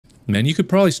Man, you could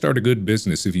probably start a good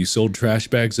business if you sold trash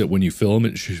bags that when you fill them,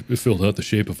 it filled out the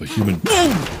shape of a human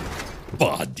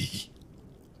body.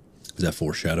 Is that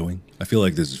foreshadowing? I feel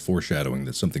like this is foreshadowing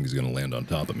that something is going to land on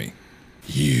top of me.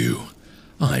 You.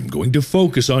 I'm going to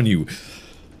focus on you.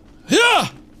 Yeah!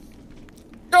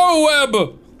 Go, Web!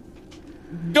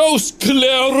 Go,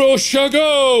 Sclerosha,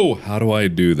 go! How do I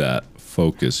do that?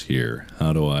 Focus here.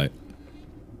 How do I...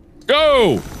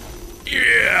 Go!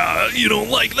 Yeah, you don't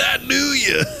like that, do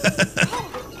you?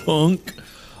 Punk.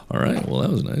 Alright, well that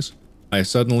was nice. I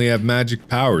suddenly have magic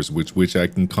powers, which I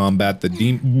can combat the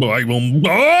demon.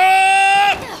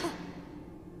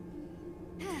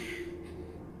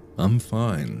 I'm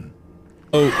fine.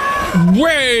 Oh,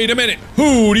 wait a minute!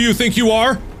 Who do you think you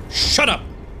are? Shut up!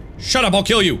 Shut up, I'll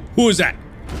kill you! Who is that?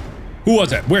 Who was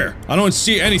that? Where? I don't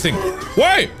see anything.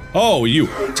 Wait! Oh, you.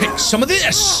 Take some of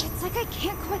this! It's like I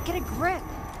can't quite get a grip.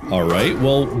 Alright,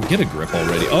 well, get a grip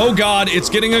already. Oh god, it's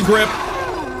getting a grip!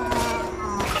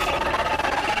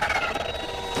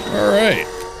 Alright.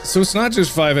 So it's not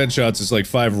just 5 headshots, it's like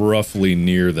 5 roughly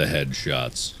near the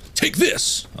headshots. Take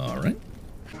this! Alright.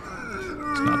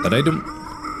 It's not that I don't...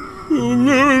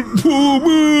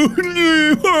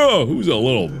 Who's a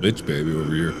little bitch baby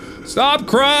over here? Stop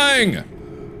crying!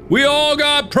 We all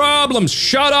got problems,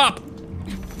 shut up!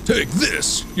 Take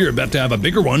this! You're about to have a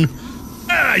bigger one.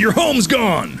 Ah, your home's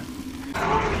gone!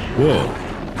 Whoa.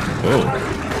 Whoa.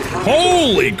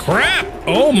 Holy crap!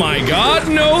 Oh my god,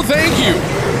 no thank you!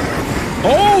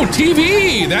 Oh,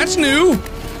 TV! That's new!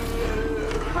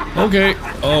 Okay.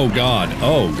 Oh god.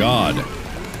 Oh god.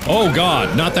 Oh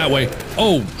god, not that way.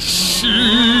 Oh,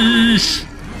 sheesh!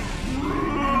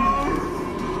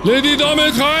 Lady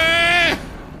Dometre!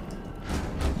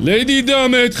 Lady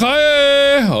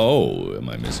Dometre! Oh, am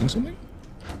I missing something?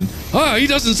 Ah, he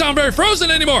doesn't sound very frozen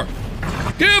anymore!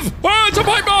 Give! Oh, it's a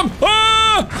pipe bomb!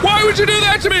 Ah! Why would you do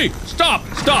that to me? Stop!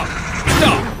 Stop!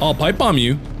 Stop! I'll pipe bomb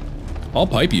you. I'll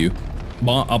pipe you.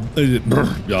 I'll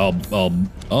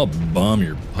bomb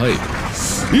your pipe.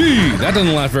 Eee, that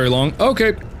doesn't last very long.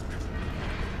 Okay.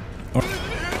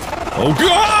 Oh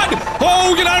god!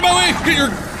 Oh, get out of my way! Get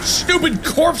your stupid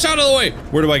corpse out of the way!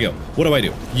 Where do I go? What do I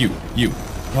do? You.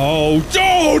 Oh,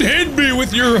 don't hit me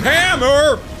with your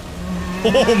hammer!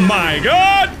 Oh my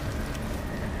god!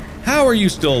 How are you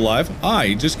still alive?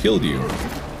 I just killed you.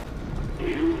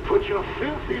 You put your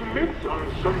filthy mitts on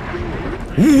something.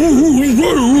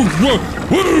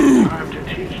 Time to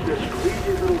teach this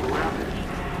greedy little rabbit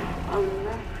a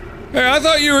lesson. Hey, I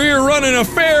thought you were here running a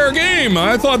fair game.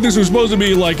 I thought this was supposed to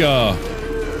be like a...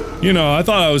 You know, I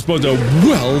thought I was supposed to...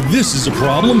 Well, this is a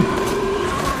problem.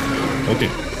 Okay,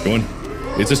 go on.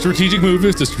 It's a strategic move,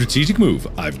 it's a strategic move.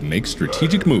 I make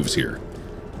strategic moves here.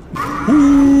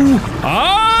 Ooh!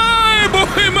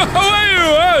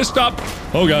 Stop!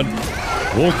 Oh god.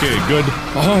 Okay, good.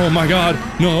 Oh my god.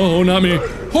 No, not me.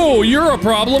 Oh, you're a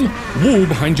problem. Whoa,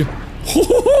 behind you.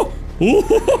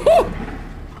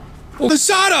 Is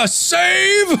that a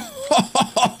save?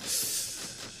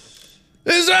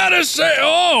 Is that a save?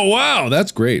 Oh, wow,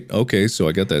 that's great. Okay, so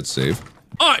I got that save.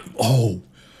 Oh,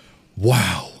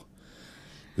 wow.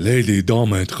 Lady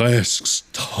Dometresque's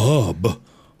tub.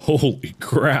 Holy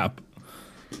crap.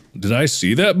 Did I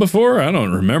see that before? I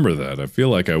don't remember that. I feel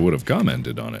like I would have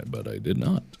commented on it, but I did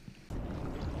not.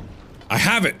 I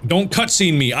have it! Don't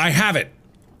cutscene me, I have it!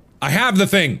 I have the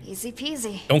thing! Easy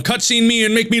peasy. Don't cutscene me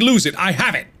and make me lose it, I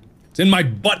have it! It's in my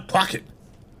butt pocket.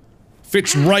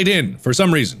 Fits right in, for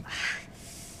some reason.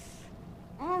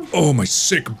 Oh, my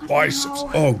sick biceps.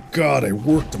 Oh god, I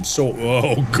worked them so-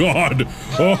 oh god.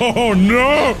 Oh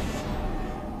no!